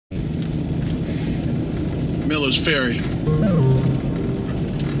Miller's Ferry.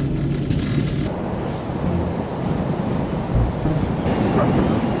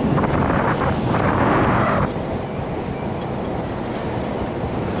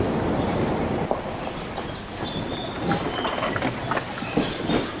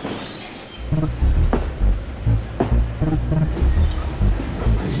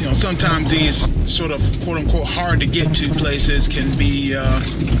 Sometimes these sort of quote-unquote hard to get to places can be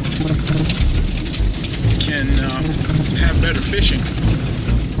have better fishing.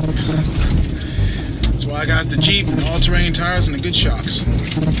 That's why I got the Jeep and the all-terrain tires and the good shocks.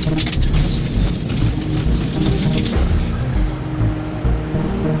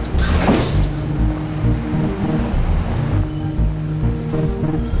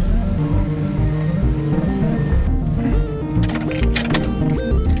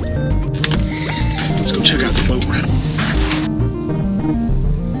 Check out the boat ramp.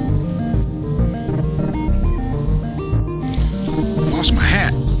 Lost my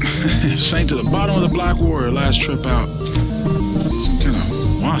hat. Sank to the bottom of the Black Warrior last trip out. Some kind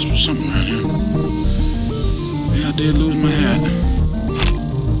of wasp or something around here. Yeah, I did lose my hat.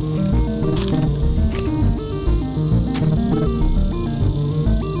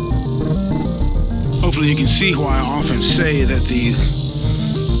 Hopefully you can see why I often say that the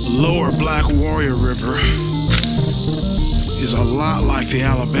lower Black Warrior River is a lot like the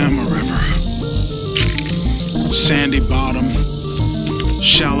Alabama River. Sandy bottom,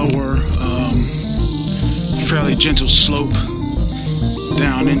 shallower, fairly gentle slope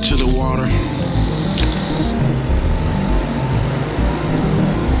down into the water.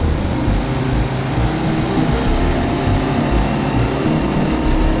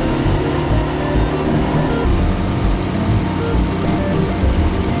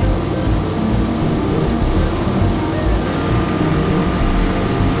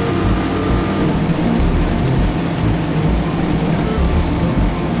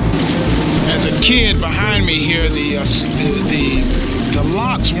 Kid behind me here, the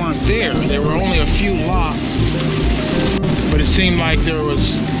locks weren't there. There were only a few locks, but it seemed like there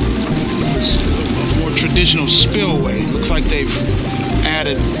was a more traditional spillway. Looks like they've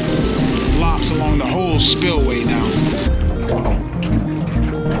added locks along the whole spillway now.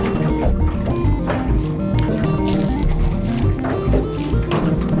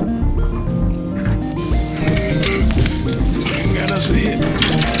 Got us a hit.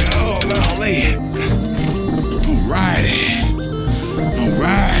 Golly. Alrighty.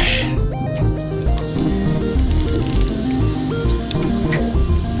 Alright.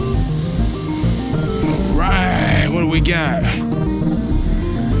 Alright. What do we got?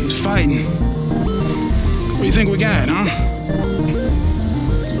 He's fighting. What do you think we got, huh?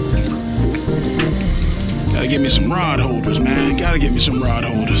 Gotta get me some rod holders, man. Gotta get me some rod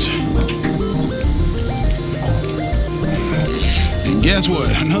holders. Guess what?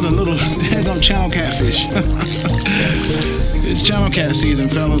 Another little daggone channel catfish. It's channel cat season,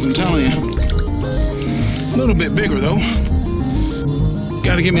 fellas, I'm telling you. A little bit bigger, though.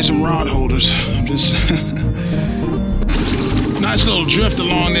 Gotta get me some rod holders. I'm just... Nice little drift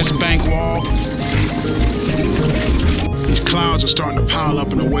along this bank wall. These clouds are starting to pile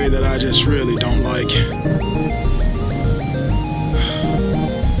up in a way that I just really don't like.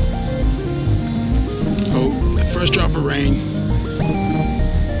 Oh, the first drop of rain.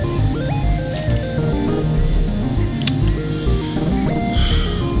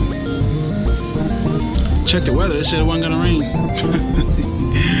 Check the weather, it said it wasn't gonna rain.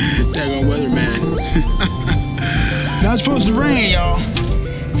 Daggone weather, man. Not supposed to rain, y'all.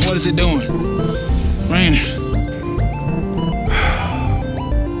 What is it doing? Raining.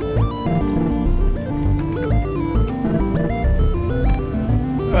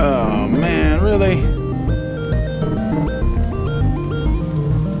 Oh man, really?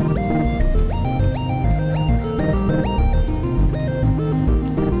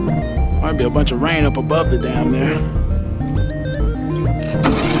 Might be a bunch of rain up above the dam there.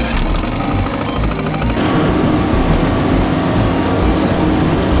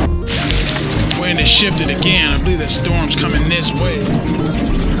 Wind has shifted again. I believe that storm's coming this way. I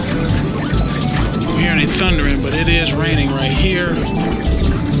don't hear any thundering, but it is raining right here.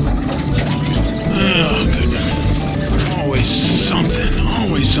 Oh goodness. Always something.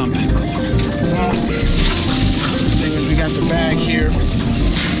 Always something. Well, because we got the bag here.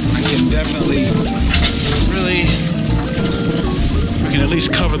 Can definitely, really, we can at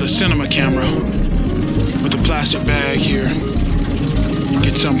least cover the cinema camera with the plastic bag here.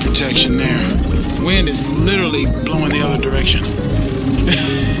 Get some protection there. Wind is literally blowing the other direction.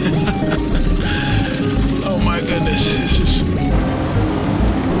 Oh my goodness, this is